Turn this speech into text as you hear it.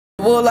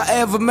will I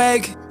ever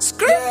make?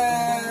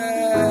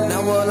 Yeah.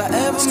 Now will I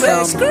ever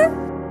make?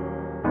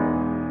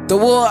 The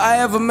will I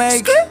ever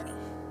make?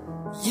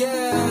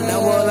 Yeah. Now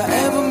will I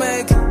ever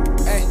make?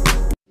 Hey.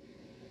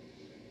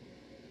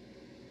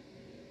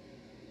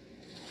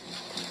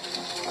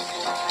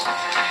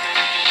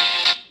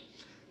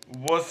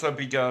 What's up,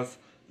 you guys?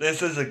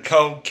 This is a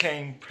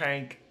cocaine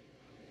prank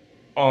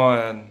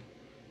on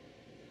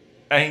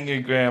Angry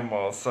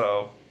Grandma,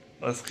 so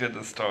let's get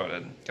this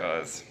started,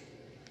 guys.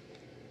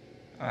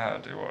 I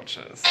have to watch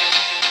this.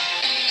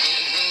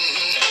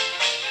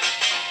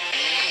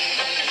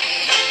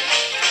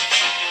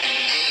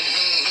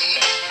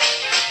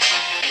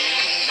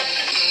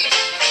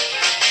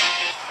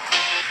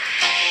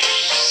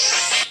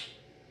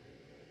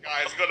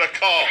 Guy's gonna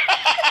call.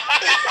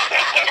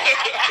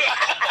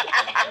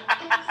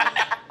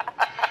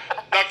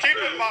 Now keep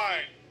in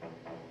mind.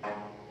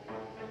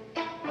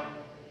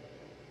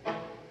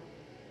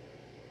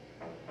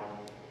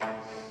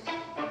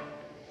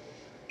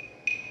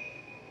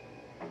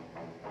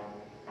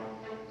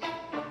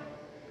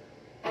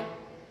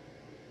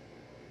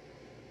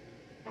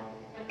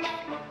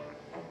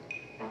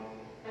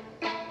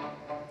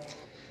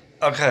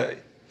 Okay,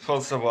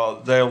 first of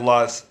all,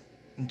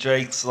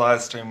 Jake's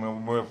live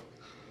streaming with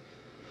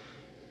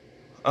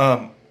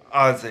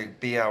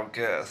Isaac be our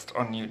guest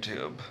on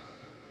YouTube.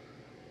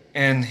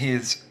 And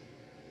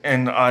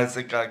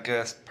Isaac, I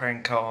guess,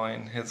 prank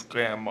calling his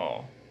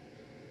grandma.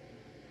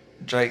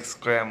 Jake's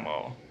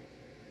grandma.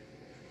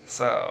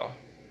 So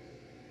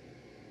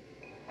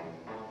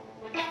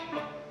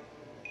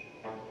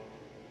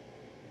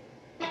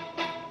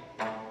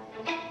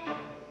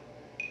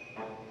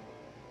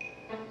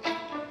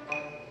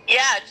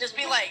yeah, just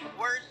be like,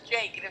 where's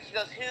Jake? And if she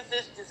goes, who's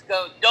this? Just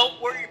go,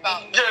 don't worry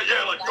about it.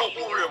 Yeah, like, don't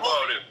worry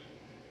about it.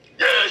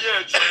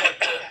 Yeah, just like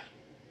that.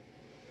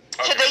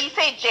 Should they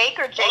say Jake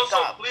or Jacob?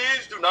 Also,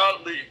 please do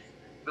not leave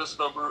this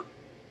number,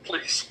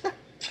 please.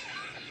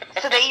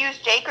 So they use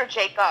Jake or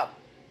Jacob?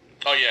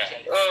 Oh, yeah.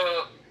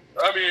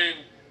 I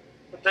mean,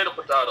 potato.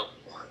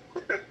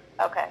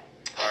 Okay.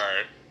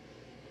 Alright.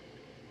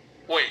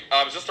 Wait,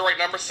 is this the right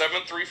number?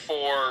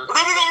 734... No.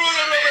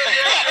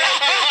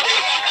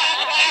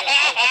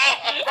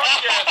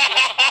 Fuck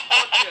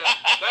yeah.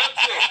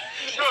 That's it.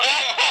 Good.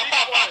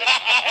 Be quiet.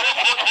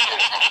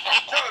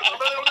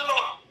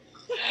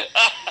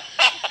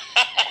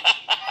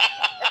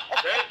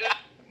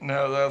 no,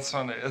 that's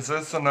funny. Is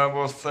this the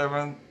number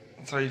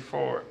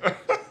 734?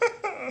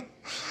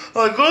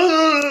 Like,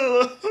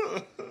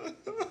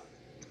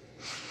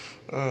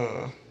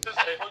 Just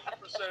 100%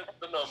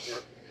 the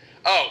number.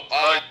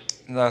 Oh,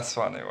 that's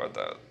funny with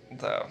that.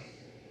 Though.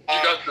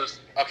 You got this.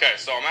 Okay,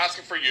 so I'm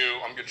asking for you.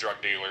 I'm a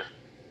drug dealer.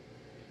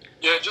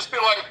 Yeah, just be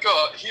like,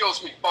 he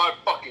owes me $5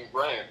 fucking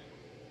grand.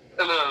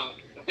 And then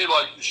be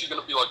like, she's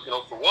gonna be like,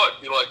 for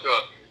what? Be like,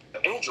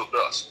 Angel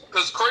Dust.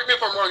 Because correct me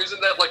if I'm wrong, isn't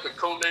that like a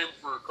code name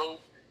for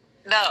coke?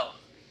 No.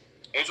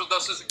 Angel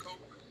Dust isn't coke?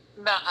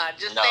 Nuh-uh,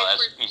 just no, say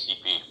that's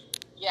PCP.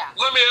 Yeah.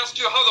 Let me ask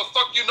you how the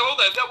fuck you know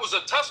that. That was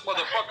a test,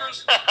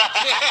 motherfuckers. I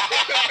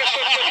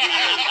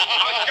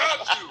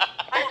got you.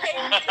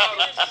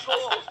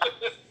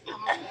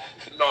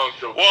 No, I'm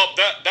joking. Well,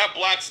 that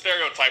black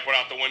stereotype went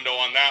out the window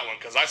on that one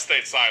because I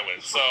stayed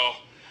silent. So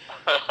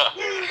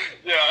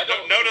yeah, I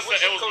don't notice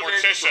that it was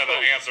Morticia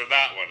that answered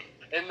that one.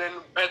 And then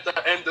at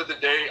the end of the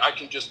day, I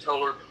can just tell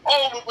her,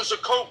 "Oh, it was a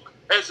Coke,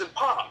 as in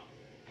pop."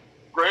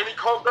 Granny,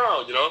 calm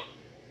down,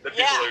 That'd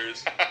be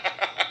hilarious.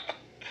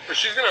 But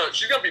she's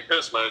gonna be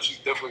pissed, man. She's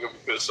definitely gonna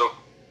be pissed. So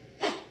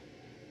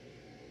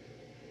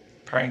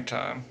Prank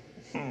time.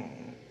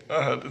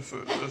 This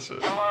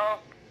is. Hello?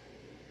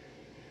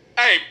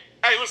 Hey,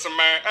 listen,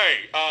 man.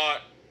 Hey,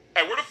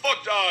 where the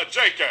fuck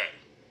Jake at?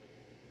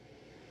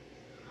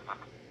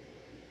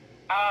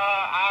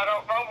 I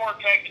don't know where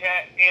Jake is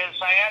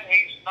at.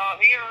 He's not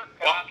here.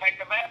 Can I take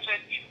a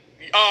message?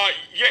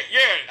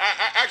 Yeah.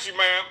 Actually,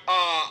 man.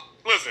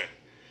 Listen.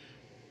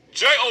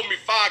 Jay owed me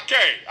 $5K.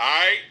 All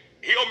right.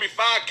 He owed me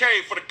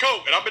 $5K for the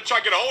coke, and I've been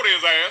trying to get a hold of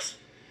his ass,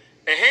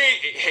 and he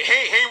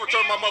ain't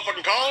returned my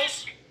motherfucking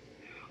calls.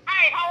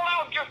 Hey, hold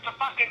on just a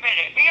fucking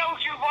minute. He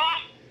owes you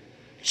what?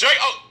 Jay,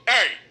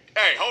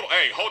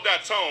 hold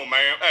that tone,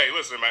 man. Hey,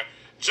 listen, man.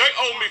 Jay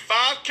owed me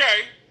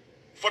 $5K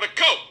for the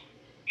coke.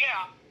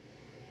 Yeah.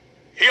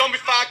 He owed me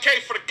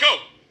 $5K for the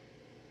coke.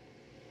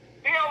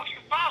 He owes you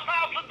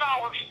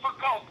 $5,000 for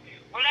coke.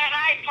 Well, that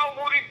asshole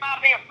won't even buy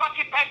me a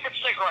fucking pack of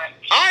cigarettes.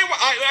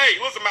 Hey,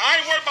 listen, man.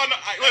 I ain't worried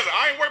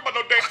about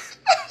no damn.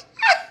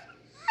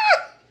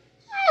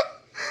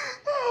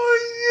 Oh,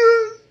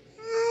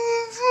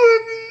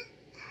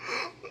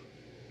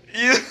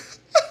 yeah.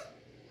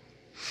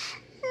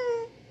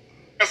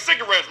 That's funny.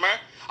 Cigarettes, man.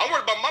 I'm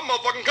worried about my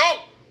motherfucking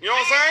coke. You know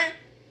what I'm saying?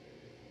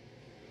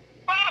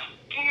 Fuck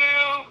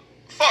you.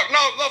 Fuck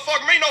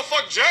me, no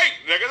fuck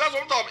Jake, nigga. That's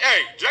what I'm talking about.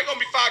 Hey, Jake gonna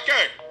be $5K.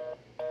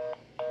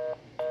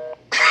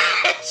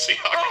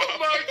 oh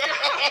my god!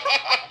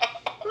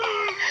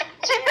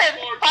 She said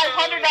 $500.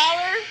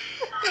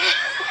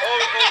 Oh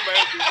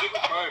man, dude, give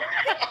it time.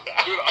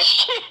 Dude,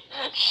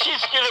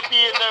 She's gonna be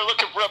in there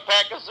looking for a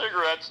pack of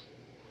cigarettes.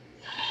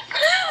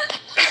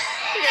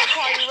 She's gonna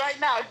call you right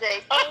now,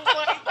 Jake. Oh my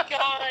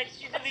god,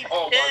 she's gonna be pissed.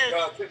 Oh my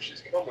god, I think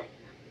she's coming.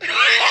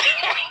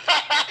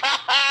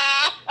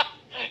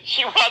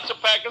 She wants a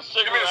pack of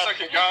cigarettes. Give me a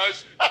second,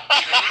 guys.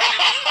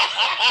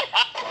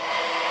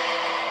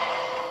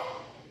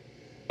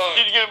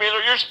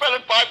 You're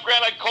spending $5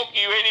 grand on coke,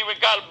 you ain't even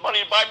got money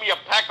to buy me a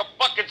pack of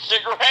fucking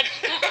cigarettes.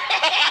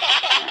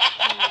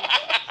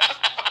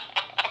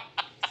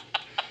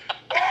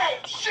 Oh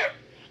shit!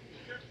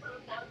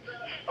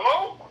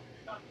 Hello?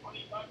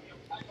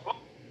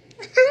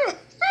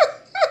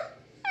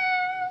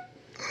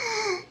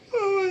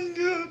 Oh my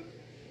god.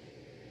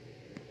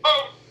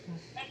 Oh.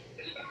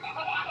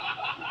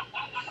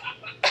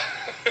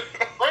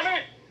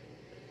 Brittany?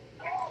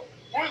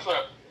 Who is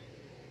that?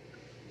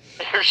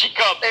 Here she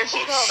comes. There she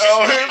goes.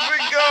 Oh, here we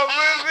go,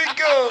 here we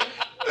go.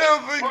 Here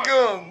we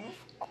go.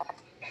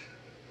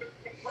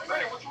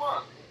 Brittany, what you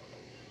want?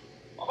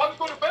 I'm about to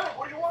go to bed.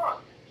 What do you want?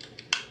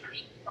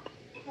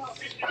 What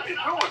are you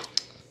doing?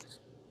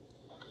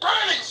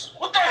 Brittany,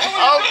 what the hell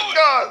are you doing? Oh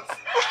god.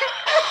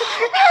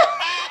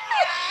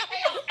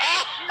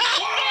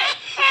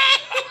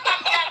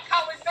 That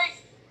calling me,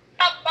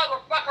 that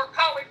motherfucker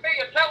calling me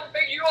and telling me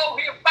you owe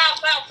him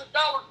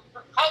 $5,000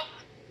 for coke.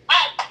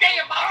 Oh,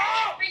 damn,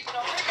 I'm piece of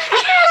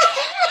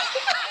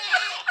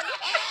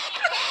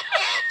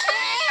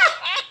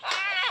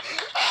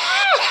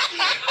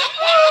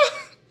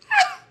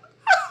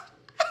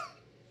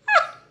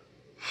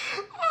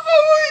Oh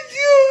my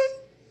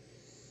god.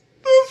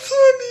 That's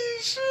funny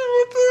as shit,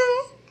 what the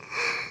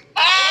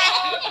hell?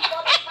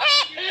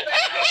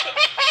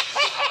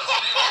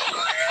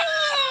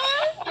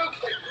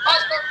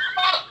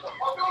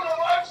 I'm doing a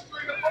live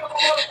stream in front of a lot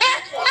of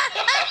people.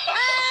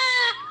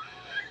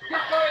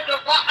 You're going to,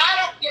 I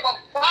don't give a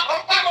fuck.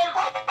 I'm doing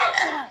a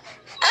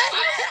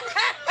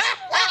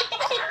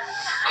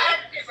I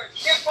don't give a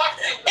shit what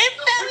they do. It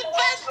fell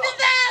past his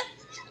ass.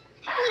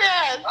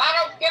 Yes. I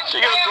don't give a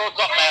She's gonna damn. throw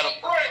something at him.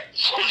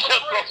 She's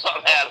gonna throw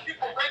something at him.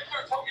 people right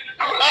there told you to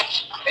do it.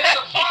 It's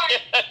a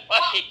fight.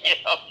 Fucking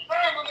hell.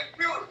 Bam on the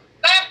computer.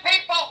 Them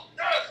people.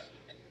 Yes.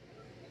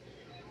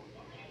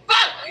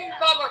 Fuck you,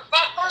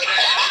 motherfucker.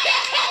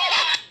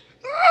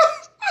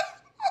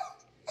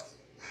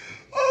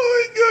 Oh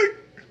my god.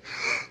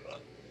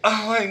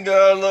 Oh my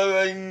god, I love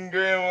Angry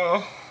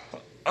Grandma.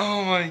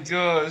 Oh my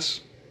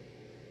gosh.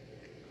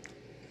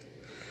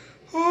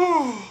 Whew.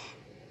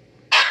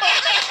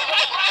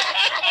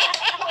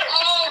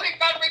 Oh, he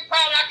better be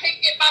proud I can't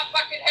get my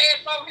fucking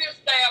hands on his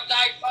damn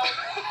iPhone.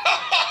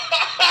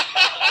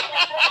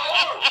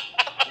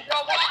 You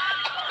know what?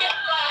 Get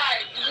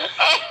right.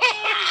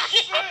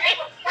 Stupid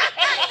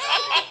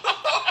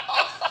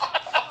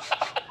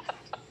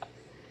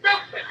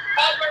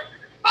motherfucker.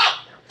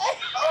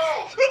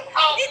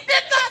 Oh, He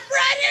did not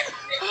running.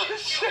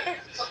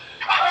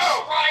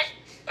 oh, right.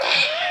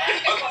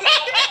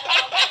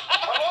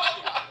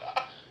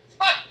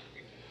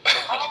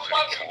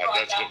 God,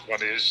 that's the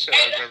funniest shit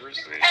I've ever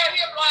seen. Tell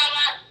him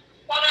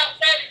what I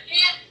said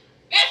again.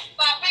 This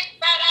my big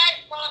fat ass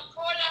for a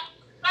quarter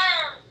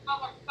third,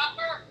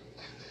 motherfucker.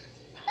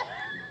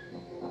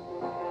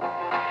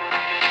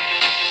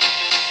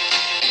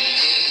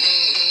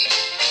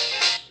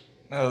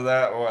 No,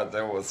 that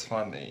was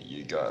funny,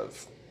 you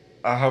guys.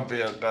 I hope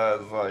you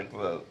guys like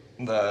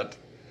that.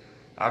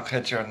 I'll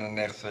catch you in the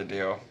next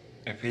video.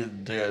 If you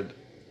did,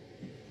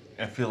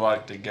 if you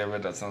liked it, give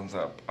it a thumbs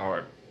up.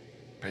 Alright,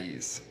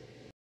 peace.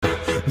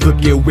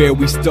 Look at where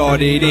we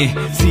started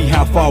and see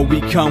how far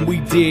we come. We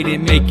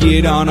didn't make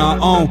it on our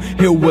own.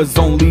 It was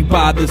only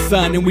by the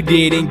sun, and we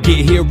didn't get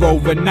here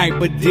overnight,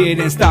 but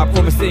didn't stop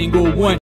from a single one.